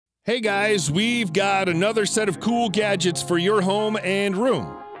Hey guys, we've got another set of cool gadgets for your home and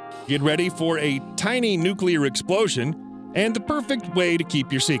room. Get ready for a tiny nuclear explosion and the perfect way to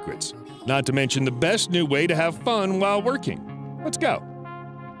keep your secrets. Not to mention the best new way to have fun while working. Let's go.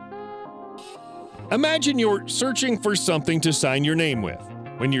 Imagine you're searching for something to sign your name with.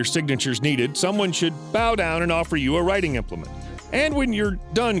 When your signature's needed, someone should bow down and offer you a writing implement. And when you're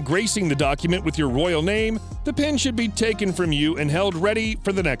done gracing the document with your royal name, the pen should be taken from you and held ready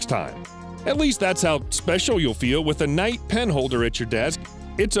for the next time. At least that's how special you'll feel with a knight pen holder at your desk.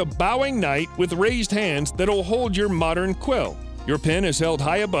 It's a bowing knight with raised hands that'll hold your modern quill. Your pen is held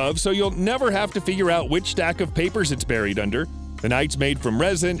high above, so you'll never have to figure out which stack of papers it's buried under. The knight's made from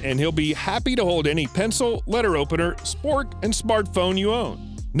resin, and he'll be happy to hold any pencil, letter opener, spork, and smartphone you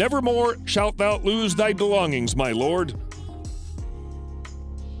own. Nevermore shalt thou lose thy belongings, my lord.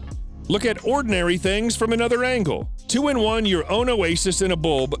 Look at ordinary things from another angle. 2-in-1 your own oasis in a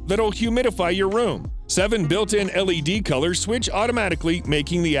bulb that'll humidify your room. 7 built-in LED colors switch automatically,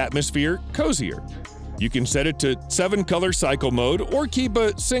 making the atmosphere cozier. You can set it to 7-color cycle mode or keep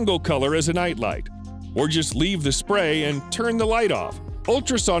a single color as a nightlight. Or just leave the spray and turn the light off.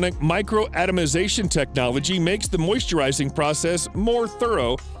 Ultrasonic microatomization technology makes the moisturizing process more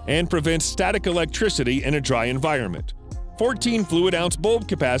thorough and prevents static electricity in a dry environment. 14 fluid-ounce bulb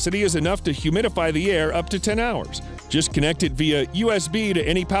capacity is enough to humidify the air up to 10 hours. Just connect it via USB to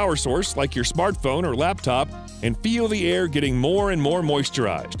any power source like your smartphone or laptop and feel the air getting more and more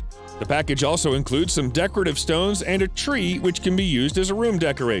moisturized. The package also includes some decorative stones and a tree which can be used as a room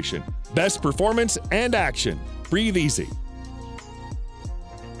decoration. Best performance and action. Breathe easy.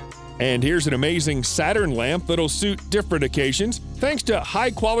 And here's an amazing Saturn lamp that'll suit different occasions. Thanks to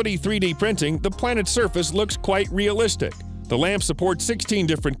high-quality 3D printing, the planet's surface looks quite realistic. The lamp supports 16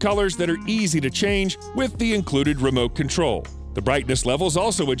 different colors that are easy to change with the included remote control. The brightness level is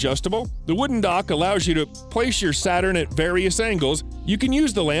also adjustable. The wooden dock allows you to place your Saturn at various angles. You can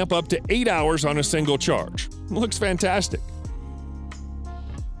use the lamp up to 8 hours on a single charge. Looks fantastic.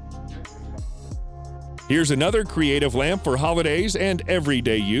 Here's another creative lamp for holidays and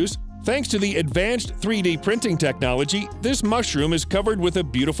everyday use. Thanks to the advanced 3D printing technology, this mushroom is covered with a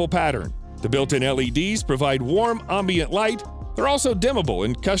beautiful pattern. The built-in LEDs provide warm ambient light. They're also dimmable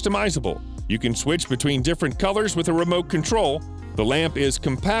and customizable. You can switch between different colors with a remote control. The lamp is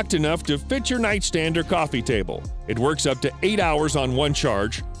compact enough to fit your nightstand or coffee table. It works up to 8 hours on one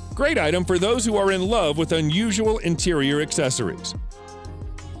charge. Great item for those who are in love with unusual interior accessories.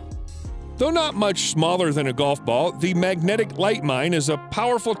 Though not much smaller than a golf ball, the magnetic light mine is a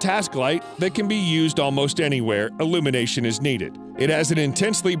powerful task light that can be used almost anywhere illumination is needed. It has an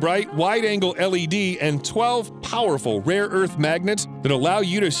intensely bright, wide-angle LED and 12 powerful rare earth magnets that allow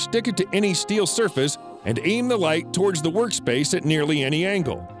you to stick it to any steel surface and aim the light towards the workspace at nearly any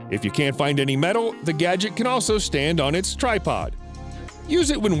angle. If you can't find any metal, the gadget can also stand on its tripod.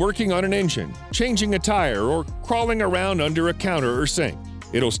 Use it when working on an engine, changing a tire, or crawling around under a counter or sink.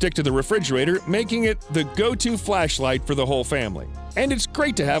 It'll stick to the refrigerator, making it the go-to flashlight for the whole family. And it's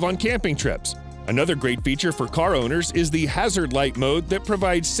great to have on camping trips. Another great feature for car owners is the hazard light mode that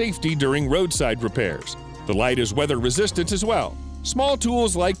provides safety during roadside repairs. The light is weather resistant as well. Small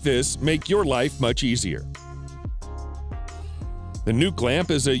tools like this make your life much easier. The Nuke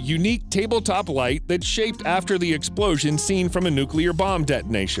Lamp is a unique tabletop light that's shaped after the explosion seen from a nuclear bomb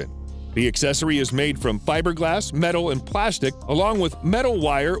detonation. The accessory is made from fiberglass, metal, and plastic, along with metal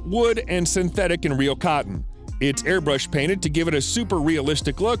wire, wood, and synthetic and real cotton. It's airbrush painted to give it a super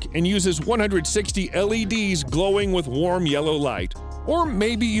realistic look and uses 160 LEDs glowing with warm yellow light. Or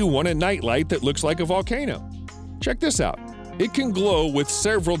maybe you want a nightlight that looks like a volcano. Check this out. It can glow with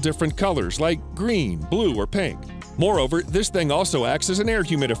several different colors like green, blue, or pink. Moreover, this thing also acts as an air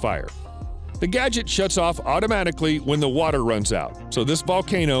humidifier. The gadget shuts off automatically when the water runs out, so this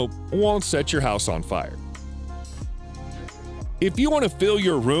volcano won't set your house on fire. If you want to fill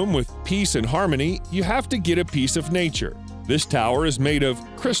your room with peace and harmony, you have to get a piece of nature. This tower is made of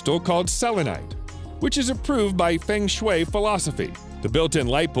crystal called selenite, which is approved by Feng Shui philosophy. The built-in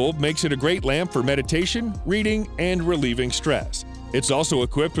light bulb makes it a great lamp for meditation, reading, and relieving stress. It's also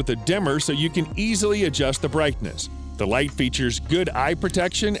equipped with a dimmer so you can easily adjust the brightness. The light features good eye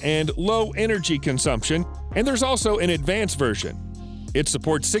protection and low energy consumption, and there's also an advanced version. It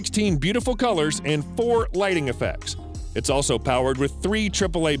supports 16 beautiful colors and 4 lighting effects. It's also powered with 3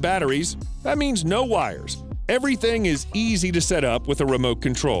 AAA batteries. That means no wires. Everything is easy to set up with a remote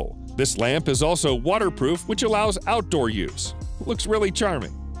control. This lamp is also waterproof, which allows outdoor use. It looks really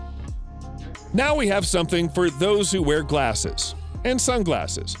charming. Now we have something for those who wear glasses and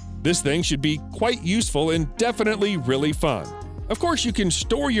sunglasses. This thing should be quite useful and definitely really fun. Of course, you can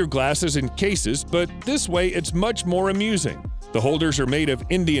store your glasses in cases, but this way it's much more amusing. The holders are made of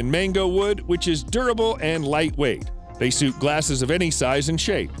Indian mango wood, which is durable and lightweight. They suit glasses of any size and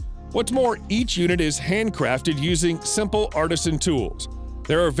shape. What's more, each unit is handcrafted using simple artisan tools.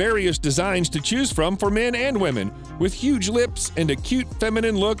 There are various designs to choose from for men and women, with huge lips and a cute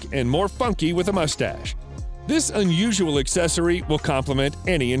feminine look and more funky with a mustache. This unusual accessory will complement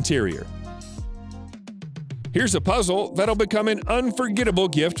any interior. Here's a puzzle that'll become an unforgettable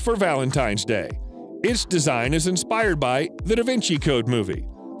gift for Valentine's Day. Its design is inspired by the Da Vinci Code movie.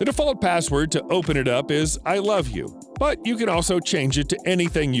 The default password to open it up is "I love you," but you can also change it to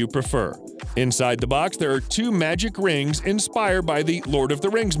anything you prefer. Inside the box, there are 2 magic rings inspired by the Lord of the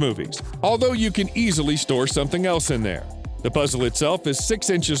Rings movies, although you can easily store something else in there. The puzzle itself is 6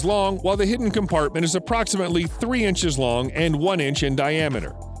 inches long, while the hidden compartment is approximately 3 inches long and 1 inch in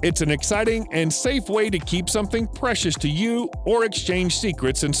diameter. It's an exciting and safe way to keep something precious to you or exchange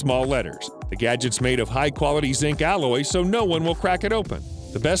secrets in small letters. The gadget's made of high-quality zinc alloy, so no one will crack it open.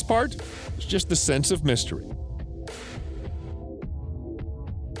 The best part is just the sense of mystery.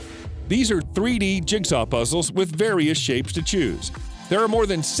 These are 3D jigsaw puzzles with various shapes to choose. There are more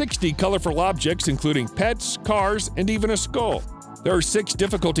than 60 colorful objects, including pets, cars, and even a skull. There are 6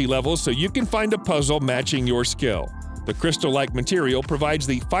 difficulty levels, so you can find a puzzle matching your skill. The crystal-like material provides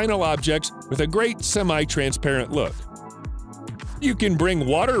the final objects with a great semi-transparent look. You can bring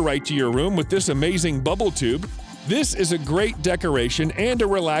water right to your room with this amazing bubble tube. This is a great decoration and a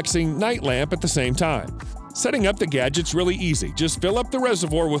relaxing night lamp at the same time. Setting up the gadget's really easy. Just fill up the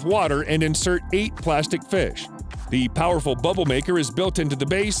reservoir with water and insert 8 plastic fish. The powerful bubble maker is built into the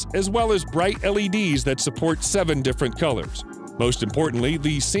base, as well as bright LEDs that support 7 different colors. Most importantly,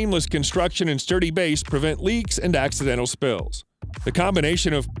 the seamless construction and sturdy base prevent leaks and accidental spills. The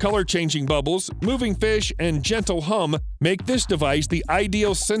combination of color-changing bubbles, moving fish, and gentle hum make this device the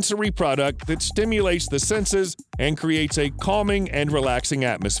ideal sensory product that stimulates the senses and creates a calming and relaxing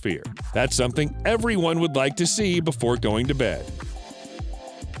atmosphere. That's something everyone would like to see before going to bed.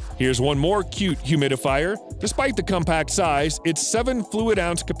 Here's one more cute humidifier. Despite the compact size, its 7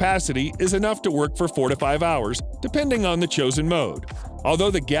 fluid-ounce capacity is enough to work for 4 to 5 hours, depending on the chosen mode.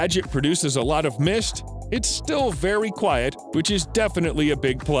 Although the gadget produces a lot of mist, it's still very quiet, which is definitely a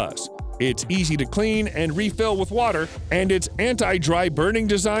big plus. It's easy to clean and refill with water, and its anti-dry burning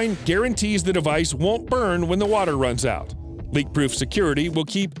design guarantees the device won't burn when the water runs out. Leak-proof security will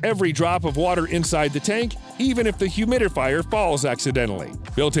keep every drop of water inside the tank, even if the humidifier falls accidentally.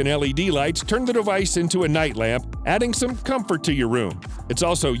 Built-in LED lights turn the device into a night lamp, adding some comfort to your room. It's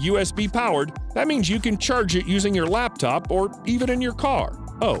also USB-powered. That means you can charge it using your laptop or even in your car.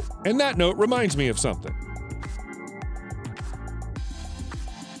 Oh, and that note reminds me of something.